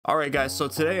Alright guys, so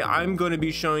today I'm going to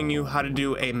be showing you how to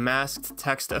do a masked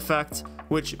text effect,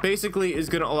 which basically is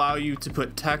going to allow you to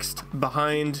put text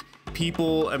behind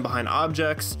people and behind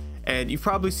objects. And you've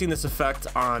probably seen this effect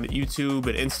on YouTube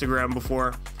and Instagram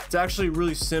before. It's actually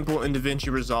really simple in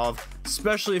DaVinci Resolve,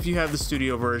 especially if you have the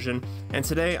studio version. And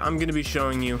today I'm going to be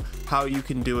showing you how you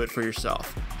can do it for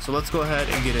yourself. So let's go ahead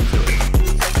and get into it.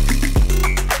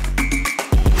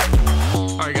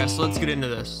 Alright guys, so let's get into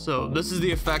this. So this is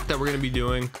the effect that we're going to be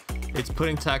doing. It's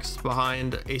putting text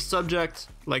behind a subject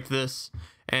like this,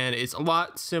 and it's a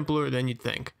lot simpler than you'd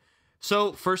think.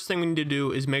 So first thing we need to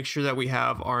do is make sure that we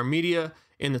have our media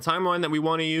in the timeline that we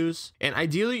want to use. And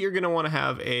ideally you're going to want to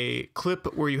have a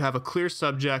clip where you have a clear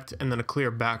subject and then a clear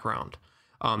background.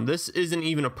 This isn't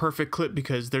even a perfect clip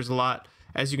because there's a lot,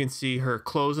 as you can see, her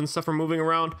clothes and stuff are moving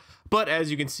around. But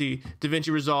as you can see,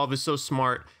 DaVinci Resolve is so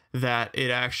smart that it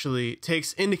actually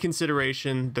takes into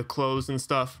consideration the clothes and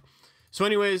stuff. So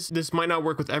anyways, this might not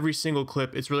work with every single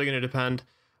clip. It's really going to depend,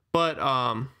 but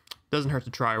doesn't hurt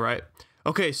to try, right?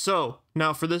 Okay, so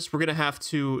now for this, we're going to have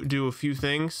to do a few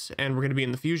things, and we're going to be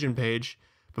in the Fusion page.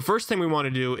 But first thing we want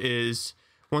to do is,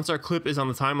 once our clip is on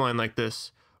the timeline like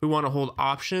this, we want to hold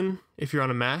Option if you're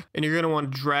on a Mac, and you're going to want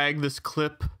to drag this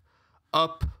clip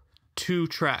up 2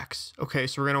 tracks. Okay,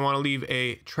 so we're going to want to leave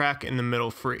a track in the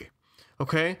middle free.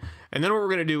 Okay, and then what we're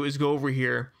going to do is go over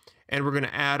here and we're going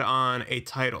to add on a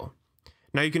title.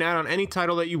 Now you can add on any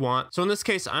title that you want. So in this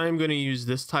case, I'm going to use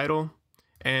this title,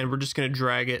 and we're just going to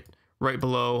drag it right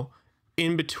below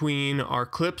in between our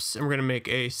clips, and we're going to make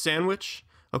a sandwich.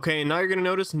 Okay, and now you're going to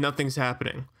notice nothing's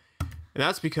happening. And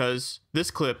that's because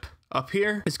this clip up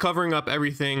here is covering up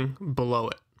everything below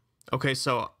it. Okay,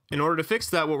 so in order to fix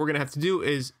that, what we're going to have to do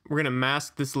is we're going to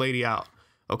mask this lady out.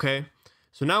 Okay,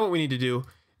 so now what we need to do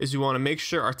is you want to make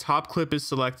sure our top clip is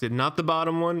selected, not the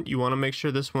bottom one. You want to make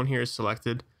sure this one here is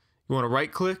selected. You want to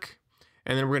right click,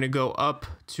 and then we're going to go up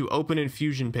to Open in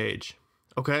Fusion page.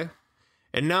 Okay,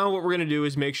 and now what we're going to do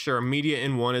is make sure our media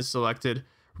in 1 is selected.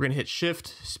 We're going to hit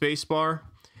Shift Spacebar,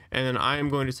 and then I am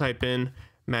going to type in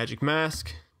Magic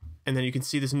Mask, and then you can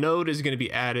see this node is going to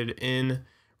be added in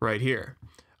right here.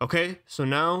 Okay, so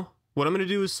now what I'm going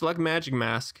to do is select Magic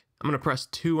Mask. I'm going to press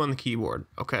 2 on the keyboard.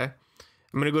 Okay,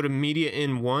 I'm going to go to Media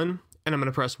in 1, and I'm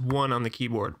going to press 1 on the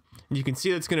keyboard. And you can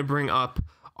see that's going to bring up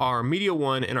our Media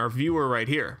 1 and our viewer right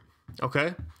here.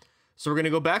 Okay, so we're going to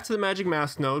go back to the Magic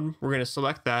Mask node. We're going to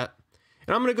select that,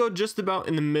 and I'm going to go just about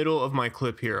in the middle of my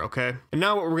clip here. Okay, and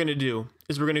now what we're going to do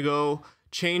is we're going to go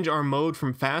change our mode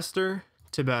from faster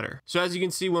to better. So as you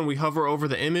can see, when we hover over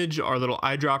the image, our little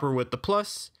eyedropper with the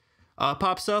plus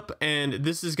pops up, and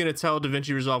this is going to tell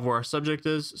DaVinci Resolve where our subject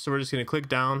is. So we're just going to click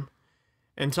down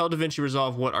and tell DaVinci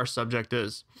Resolve what our subject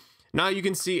is. Now you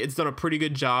can see it's done a pretty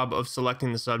good job of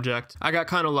selecting the subject. I got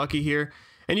kind of lucky here,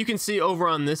 and you can see over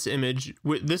on this image,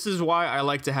 this is why I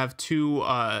like to have two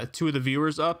of the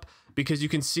viewers up, because you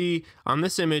can see on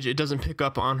this image it doesn't pick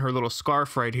up on her little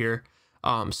scarf right here.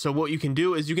 So what you can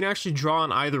do is you can actually draw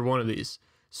on either one of these.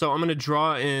 So I'm going to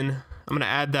draw in, I'm going to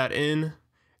add that in.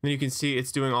 Then you can see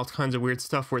it's doing all kinds of weird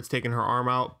stuff where it's taking her arm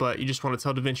out, but you just want to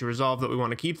tell DaVinci Resolve that we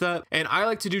want to keep that. And I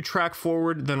like to do track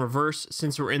forward, then reverse,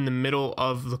 since we're in the middle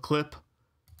of the clip.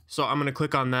 So I'm going to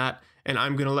click on that, and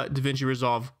I'm going to let DaVinci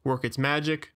Resolve work its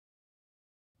magic.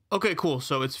 Okay, cool.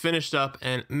 So it's finished up,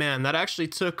 and man, that actually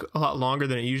took a lot longer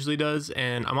than it usually does.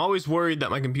 And I'm always worried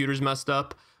that my computer's messed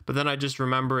up, but then I just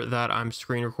remember that I'm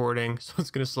screen recording, so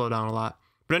it's going to slow down a lot.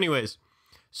 But anyways,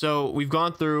 so we've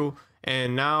gone through,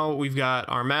 and now we've got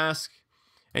our mask,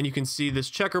 and you can see this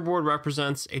checkerboard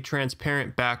represents a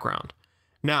transparent background.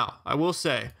 Now, I will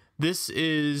say, this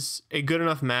is a good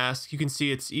enough mask. You can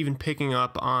see it's even picking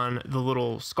up on the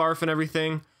little scarf and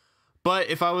everything. But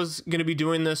if I was going to be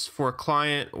doing this for a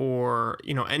client or,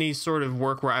 you know, any sort of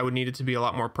work where I would need it to be a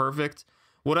lot more perfect,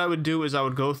 what I would do is I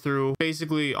would go through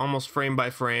basically almost frame by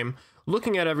frame,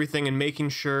 looking at everything and making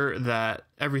sure that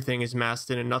everything is masked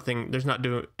in and there's not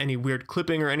doing any weird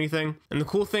clipping or anything. And the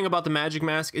cool thing about the Magic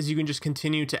Mask is you can just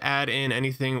continue to add in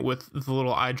anything with the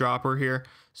little eyedropper here.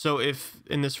 So if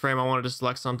in this frame I wanted to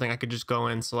select something, I could just go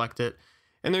in, select it,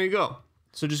 and there you go.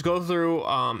 So just go through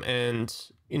and,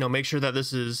 you know, make sure that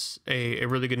this is a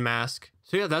really good mask.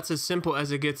 So yeah, that's as simple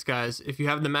as it gets, guys. If you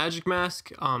have the Magic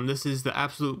Mask, this is the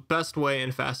absolute best way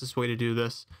and fastest way to do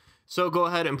this. So go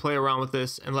ahead and play around with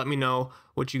this and let me know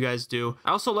what you guys do.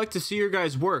 I also like to see your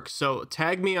guys' work, so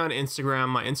tag me on Instagram.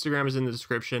 My Instagram is in the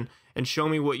description, and show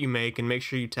me what you make, and make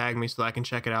sure you tag me so that I can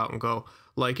check it out and go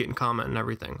like it and comment and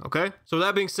everything, okay? So with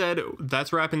that being said,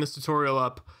 that's wrapping this tutorial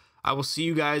up. I will see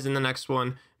you guys in the next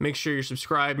one. Make sure you're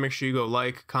subscribed, make sure you go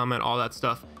like, comment, all that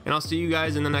stuff, and I'll see you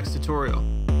guys in the next tutorial.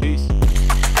 Peace.